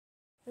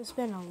It's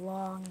been a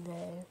long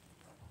day.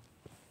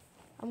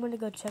 I'm gonna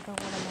go check on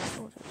one of my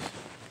soldiers.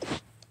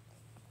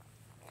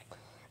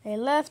 Hey,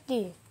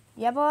 Lefty.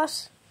 Yeah,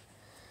 boss?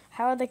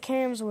 How are the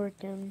cams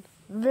working?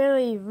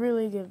 Really,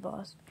 really good,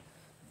 boss.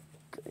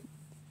 Good.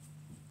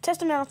 Test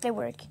them out if they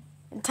work.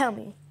 And tell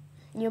me.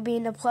 And you'll be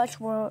in the Plush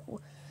War...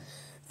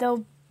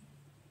 The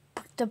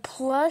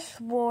Plush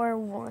War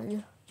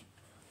 1.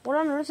 What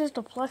on earth is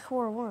the Plush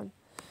War 1?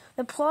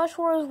 The Plush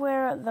War is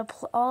where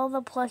all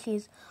the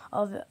plushies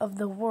of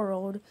the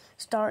world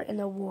start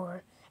in a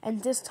war.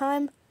 And this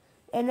time,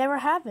 it never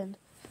happened.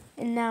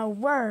 And now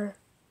we're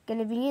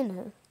gonna be in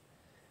it.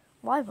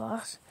 Why,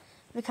 boss?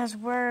 Because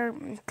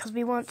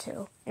we want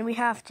to, and we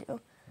have to.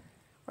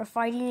 We're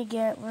fighting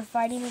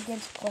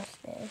against Plush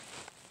Day.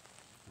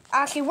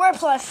 Actually, we're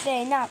Plush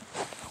Day, not.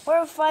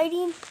 We're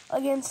fighting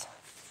against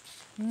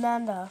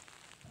Mandalorian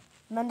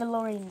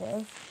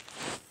Day.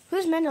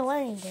 Who's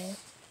Mandalorian Day?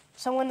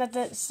 Someone that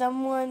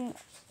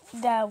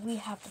we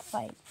have to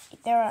fight.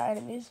 They're our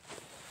enemies.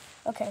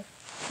 Okay.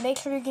 Make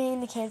sure you're getting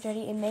the cans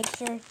ready and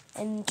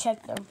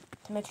check them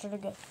to make sure they're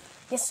good.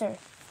 Yes, sir.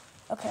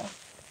 Okay.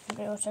 I'm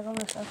gonna go check on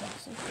Rockstar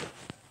Foxy.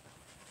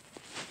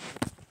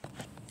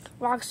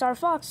 Rockstar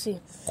Foxy.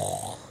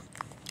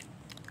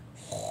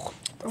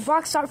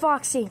 Rockstar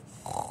Foxy.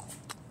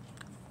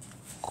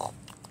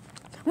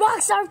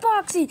 Rockstar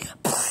Foxy.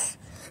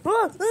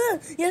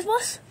 Yes,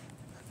 boss.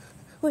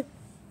 Wait.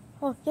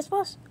 Oh, yes,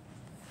 boss.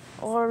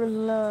 Or the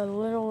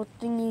little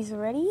thingies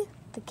ready?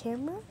 The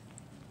camera?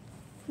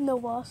 No,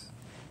 boss.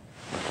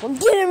 Well,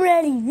 get him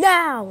ready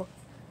now!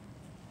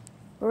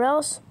 Or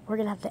else, we're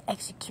gonna have to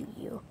execute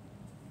you.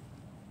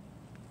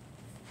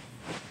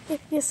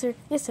 Yes, sir.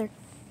 Yes, sir.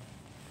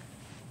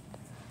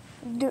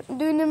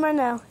 Doing them right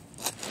now.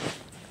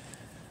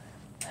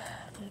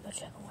 I'm gonna go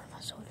check on one of my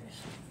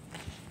soldiers.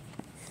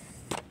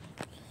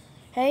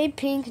 Hey,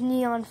 Pink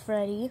Neon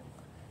Freddy.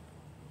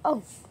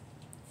 Oh.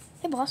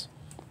 Hey, boss.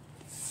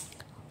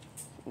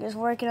 Just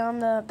working on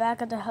the back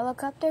of the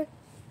helicopter?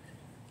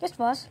 Yes,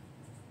 boss.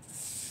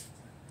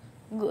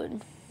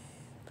 Good.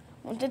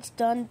 Once it's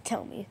done,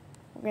 tell me.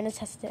 We're gonna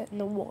test it in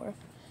the war.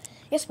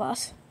 Yes,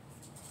 boss.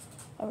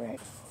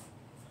 Alright.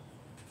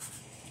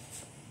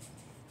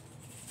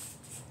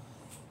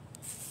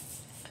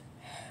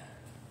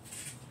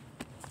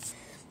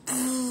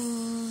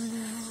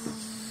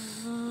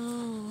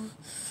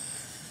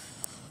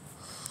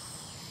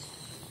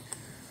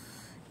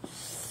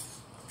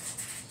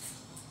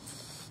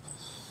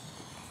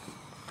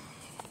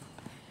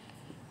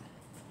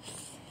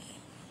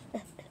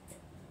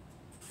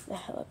 The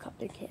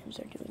helicopter cams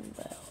are doing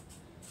well.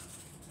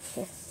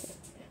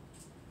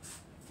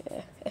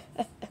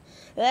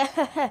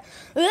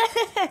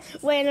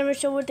 Wait, I never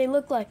showed what they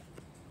look like.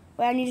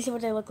 Wait, I need to see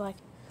what they look like.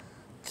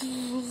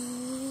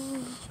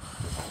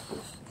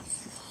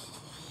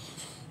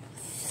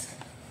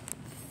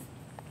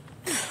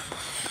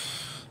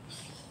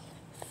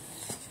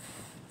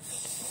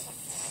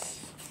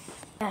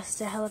 Yes,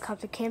 the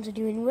helicopter cams are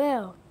doing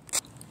well.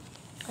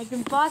 Like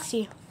in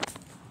Foxy.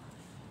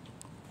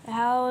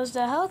 How is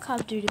the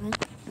helicopter doing?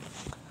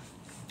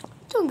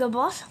 Doing good,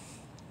 boss.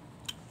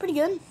 Pretty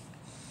good.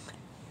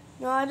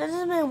 No, I've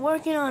just been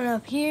working on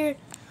up here,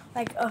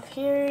 like up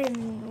here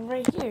and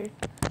right here.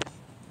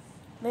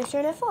 Make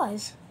sure it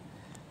flies.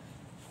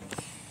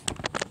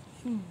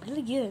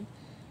 Really good.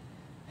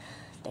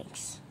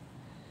 Thanks.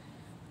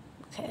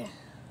 Okay.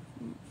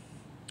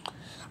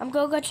 I'm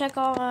gonna go check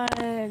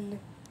on.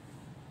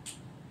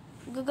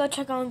 Go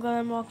check on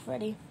Glamrock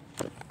Freddy.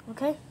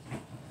 Okay.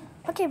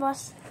 Okay,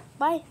 boss.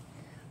 Bye.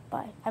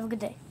 Bye. Have a good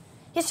day.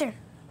 Yes, sir.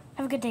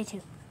 Have a good day,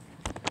 too.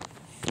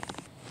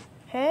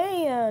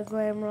 Hey,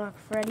 Glamrock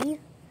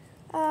Freddy.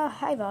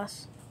 Hi,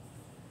 boss.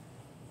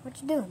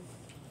 What you doing?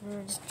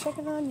 We're just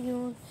checking on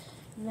you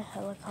in the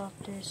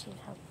helicopter, seeing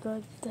how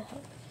good the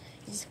hell.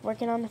 You just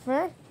working on the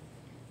front?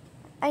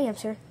 I am,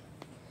 sir.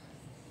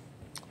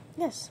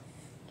 Yes.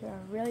 You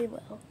are really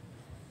well.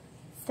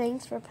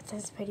 Thanks for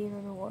participating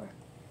in the war.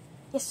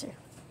 Yes, sir.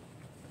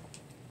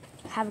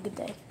 Have a good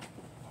day.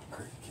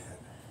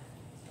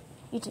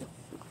 You too.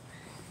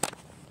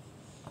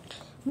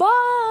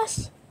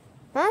 Boss!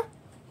 Huh?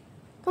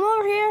 Come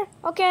over here.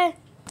 Okay.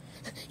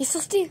 You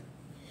still see?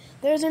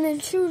 There's an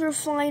intruder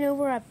flying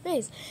over our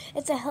base.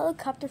 It's a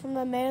helicopter from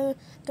the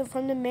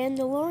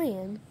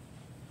Mandalorian.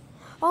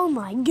 Oh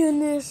my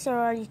goodness, they're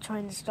already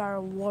trying to start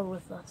a war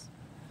with us.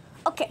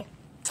 Okay.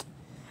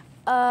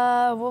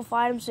 We'll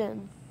fight them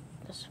soon.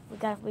 We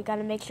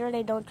gotta make sure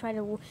they don't try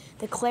to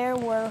declare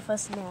war with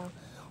us now,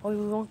 or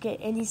we won't get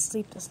any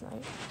sleep this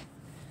night.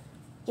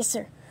 Yes,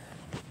 sir.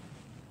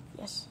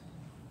 Yes.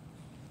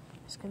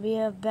 It's gonna be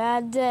a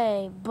bad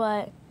day,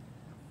 but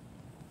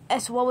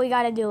that's what we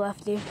gotta do,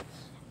 Lefty.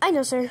 I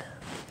know, sir.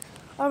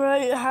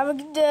 Alright, have a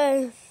good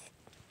day.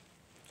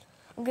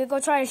 I'm gonna go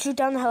try to shoot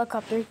down the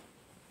helicopter.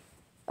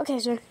 Okay,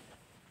 sir.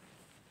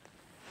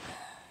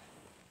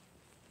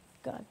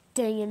 God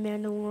dang it,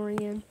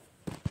 Mandalorian.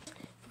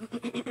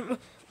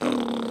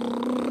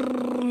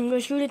 I'm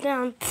gonna shoot it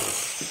down.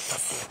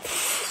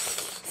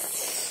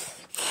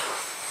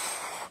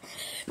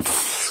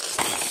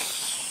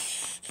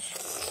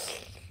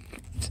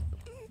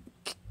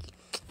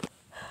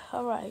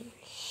 Alright,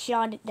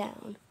 shot it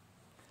down.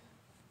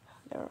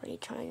 They're already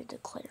trying to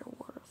declare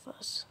war with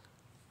us.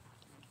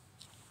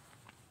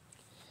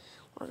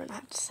 We're gonna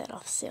have to set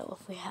off sail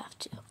if we have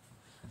to.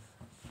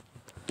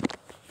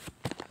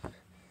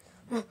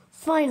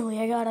 Finally,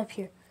 I got up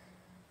here.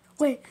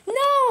 Wait,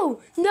 no!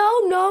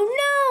 No, no,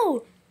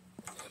 no!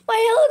 My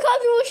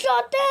helicopter was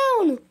shot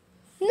down!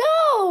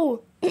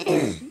 No!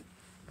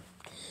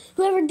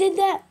 Whoever did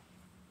that,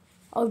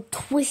 oh,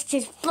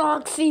 twisted,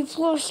 foxy,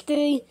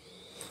 flushy.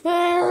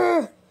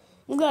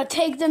 I'm gonna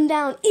take them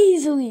down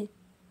easily.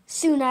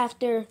 Soon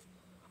after,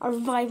 I'll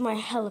revive my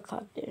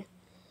helicopter.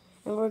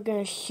 And we're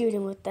gonna shoot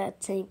him with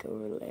that tank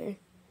over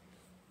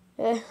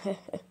there.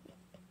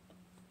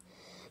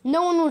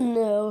 No one will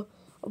know,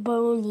 but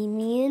only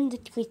me and the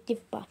Twisted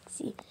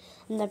Foxy.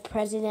 I'm the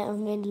president of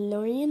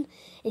Mandalorian,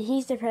 and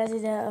he's the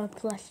president of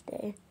Plush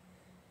Day.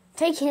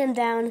 Take him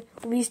down,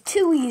 he's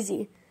too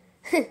easy.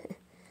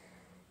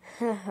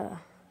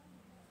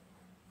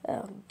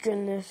 Oh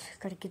goodness,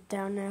 gotta get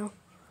down now.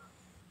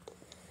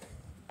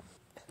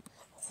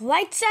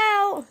 Lights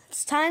out!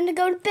 It's time to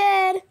go to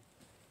bed.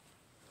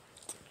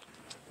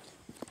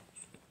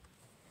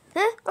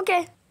 Huh?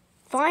 Okay.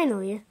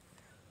 Finally.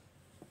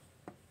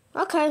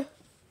 Okay.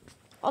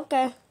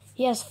 Okay.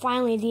 Yes,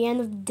 finally, the end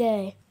of the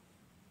day.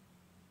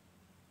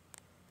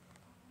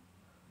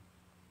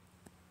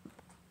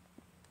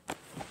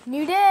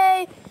 New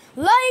day.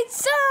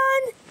 Lights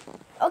on!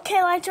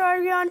 Okay, lights are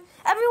already on.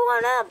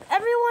 Everyone up!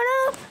 Everyone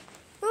up!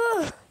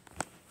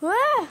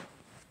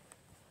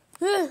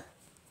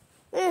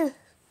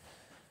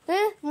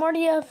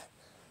 Marty up.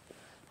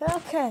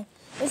 Okay.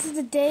 This is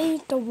the day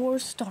the war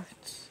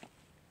starts.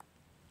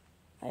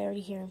 I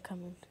already hear him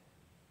coming.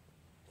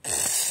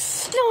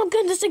 Oh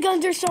goodness, the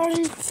guns are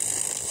starting.